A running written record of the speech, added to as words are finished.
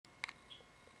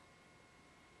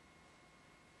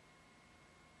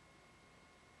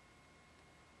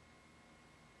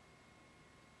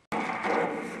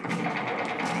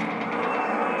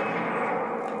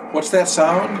What's that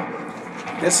sound?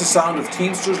 That's the sound of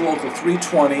Teamsters Local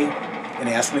 320 and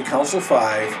AFSCME Council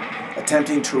 5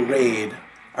 attempting to raid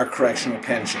our correctional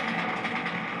pension.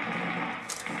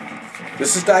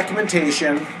 This is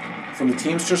documentation from the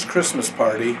Teamsters Christmas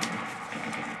party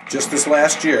just this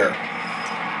last year.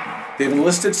 They've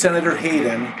enlisted Senator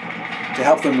Hayden to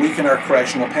help them weaken our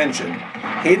correctional pension.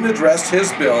 Hayden addressed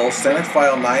his bill, Senate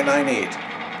File 998,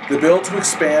 the bill to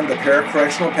expand the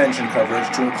paracorrectional pension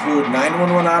coverage to include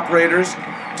 911 operators,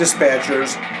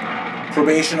 dispatchers,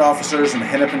 probation officers, and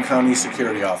Hennepin County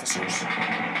security officers.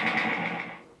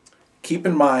 Keep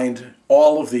in mind,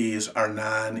 all of these are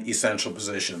non-essential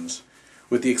positions,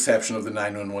 with the exception of the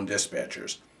 911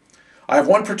 dispatchers. I have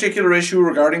one particular issue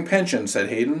regarding pension, said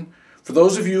Hayden. For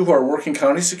those of you who are working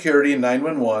county security and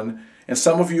 911, and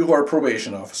some of you who are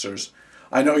probation officers,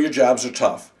 I know your jobs are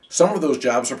tough. Some of those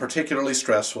jobs are particularly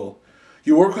stressful.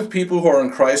 You work with people who are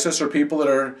in crisis or people that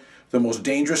are the most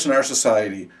dangerous in our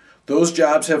society. Those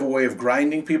jobs have a way of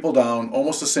grinding people down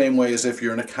almost the same way as if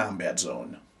you're in a combat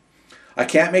zone. I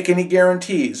can't make any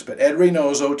guarantees, but Ed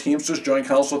Reynoso, Teamsters Joint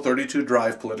Council 32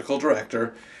 Drive Political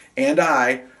Director, and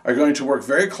I are going to work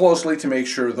very closely to make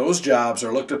sure those jobs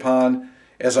are looked upon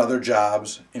as other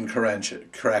jobs in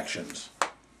corrections.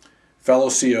 Fellow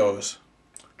COs,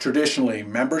 traditionally,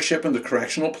 membership in the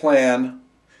correctional plan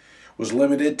was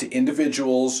limited to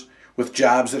individuals with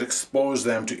jobs that expose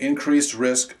them to increased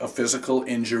risk of physical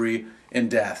injury and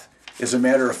death. As a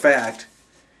matter of fact,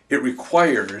 it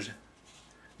required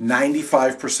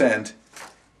 95%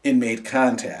 inmate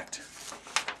contact.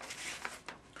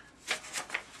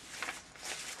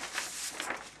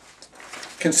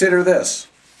 Consider this.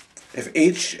 If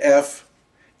HF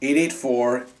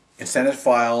 884 and Senate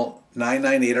File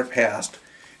 998 are passed, it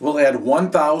will add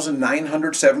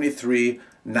 1,973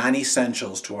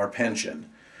 non-essentials to our pension.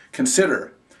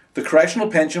 Consider, the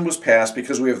correctional pension was passed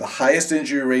because we have the highest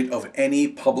injury rate of any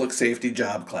public safety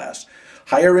job class,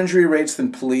 higher injury rates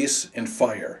than police and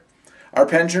fire. Our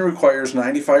pension requires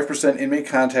 95% inmate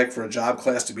contact for a job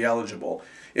class to be eligible.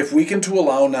 If we can to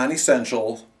allow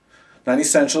non-essentials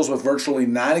with virtually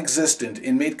non-existent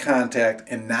inmate contact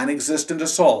and non-existent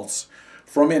assaults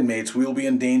from inmates, we will be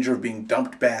in danger of being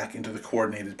dumped back into the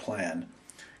coordinated plan.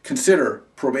 Consider,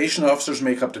 probation officers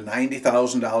make up to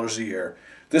 $90,000 a year.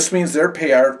 This means their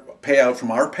payout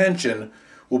from our pension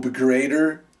will be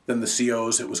greater than the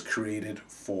COs it was created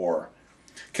for.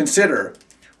 Consider,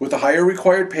 with the higher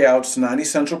required payouts to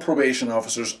non-essential probation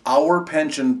officers, our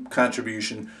pension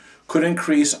contribution could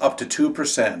increase up to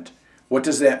 2%. What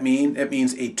does that mean? It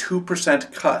means a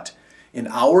 2% cut in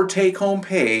our take-home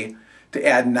pay to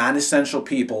add non-essential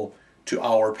people to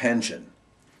our pension.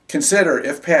 Consider,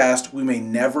 if passed, we may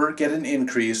never get an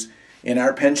increase in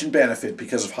our pension benefit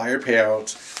because of higher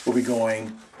payouts will be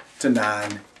going to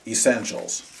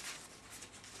non-essentials.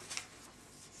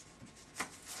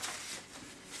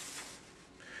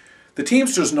 The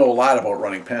Teamsters know a lot about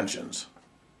running pensions.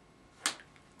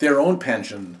 Their own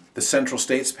pension, the Central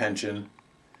States pension,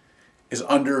 is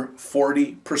under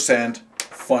 40%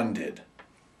 funded.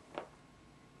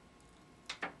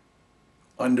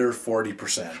 Under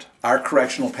 40%. Our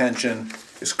correctional pension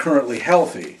is currently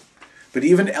healthy, but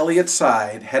even Elliot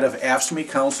Side, head of AFSCME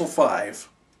Council 5,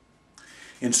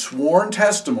 in sworn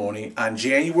testimony on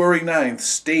January 9th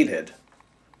stated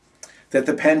that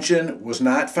the pension was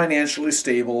not financially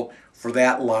stable for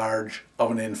that large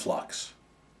of an influx.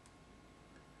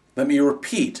 Let me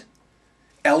repeat.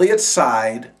 Elliot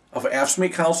Side of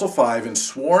AFSCME Council 5 in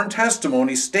sworn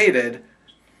testimony stated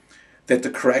that the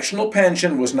correctional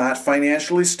pension was not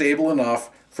financially stable enough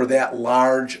for that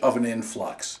large of an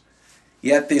influx.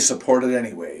 Yet they support it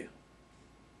anyway.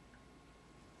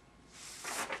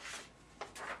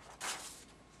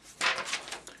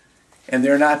 And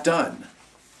they're not done.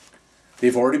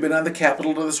 They've already been on the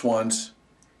Capitol to this once,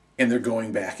 and they're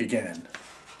going back again.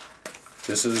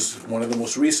 This is one of the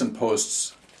most recent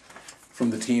posts from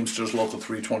the Teamsters Local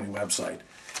 320 website.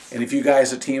 And if you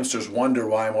guys at Teamsters wonder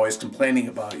why I'm always complaining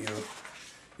about you,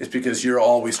 it's because you're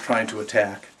always trying to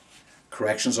attack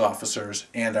corrections officers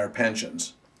and our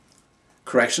pensions.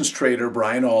 Corrections trader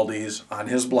Brian Aldi's on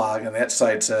his blog on that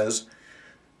site says,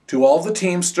 to all the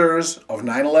Teamsters of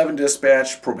 911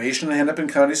 Dispatch, Probation, and Hennepin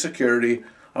County Security,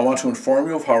 I want to inform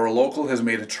you of how our local has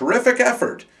made a terrific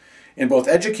effort in both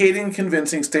educating and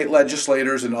convincing state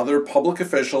legislators and other public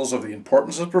officials of the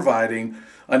importance of providing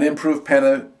an improved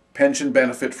pension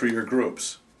benefit for your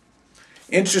groups.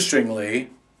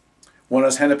 Interestingly, when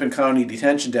us Hennepin County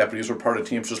detention deputies were part of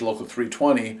Teamsters Local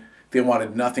 320, they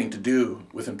wanted nothing to do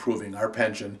with improving our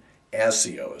pension as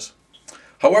COs.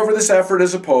 However, this effort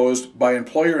is opposed by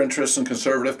employer interests and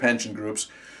conservative pension groups,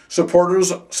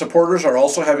 Supporters are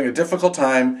also having a difficult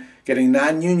time getting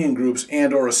non-union groups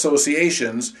and/or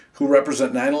associations who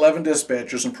represent 9/11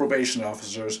 dispatchers and probation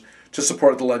officers to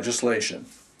support the legislation.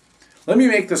 Let me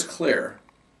make this clear.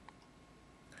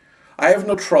 I have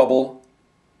no trouble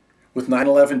with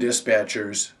 9/11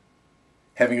 dispatchers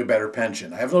having a better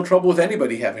pension. I have no trouble with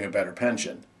anybody having a better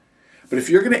pension. But if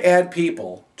you're going to add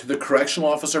people to the correctional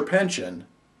officer pension,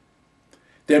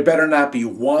 there better not be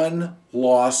one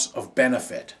loss of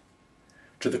benefit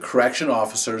to the correction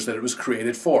officers that it was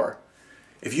created for.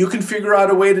 If you can figure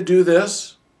out a way to do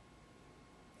this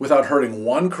without hurting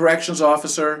one corrections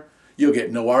officer, you'll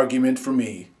get no argument from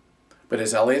me. But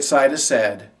as Elliot Seid has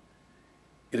said,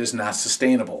 it is not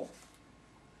sustainable.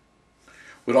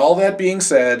 With all that being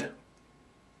said,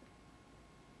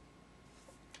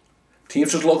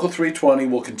 Teamsters Local 320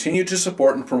 will continue to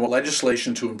support and promote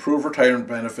legislation to improve retirement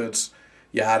benefits,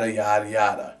 yada, yada,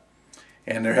 yada.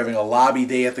 And they're having a lobby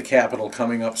day at the Capitol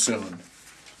coming up soon.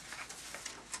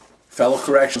 Fellow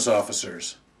corrections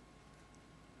officers,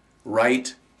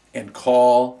 write and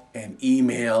call and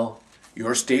email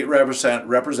your state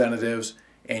representatives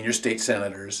and your state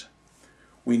senators.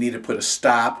 We need to put a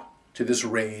stop to this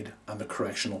raid on the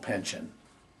correctional pension.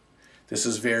 This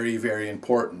is very, very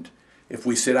important. If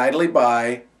we sit idly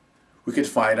by, we could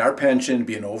find our pension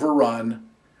being overrun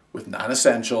with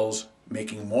non-essentials,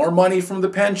 making more money from the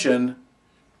pension,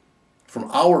 from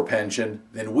our pension,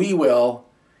 than we will,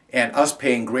 and us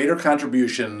paying greater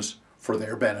contributions for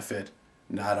their benefit,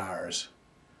 not ours.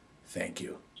 Thank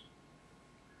you.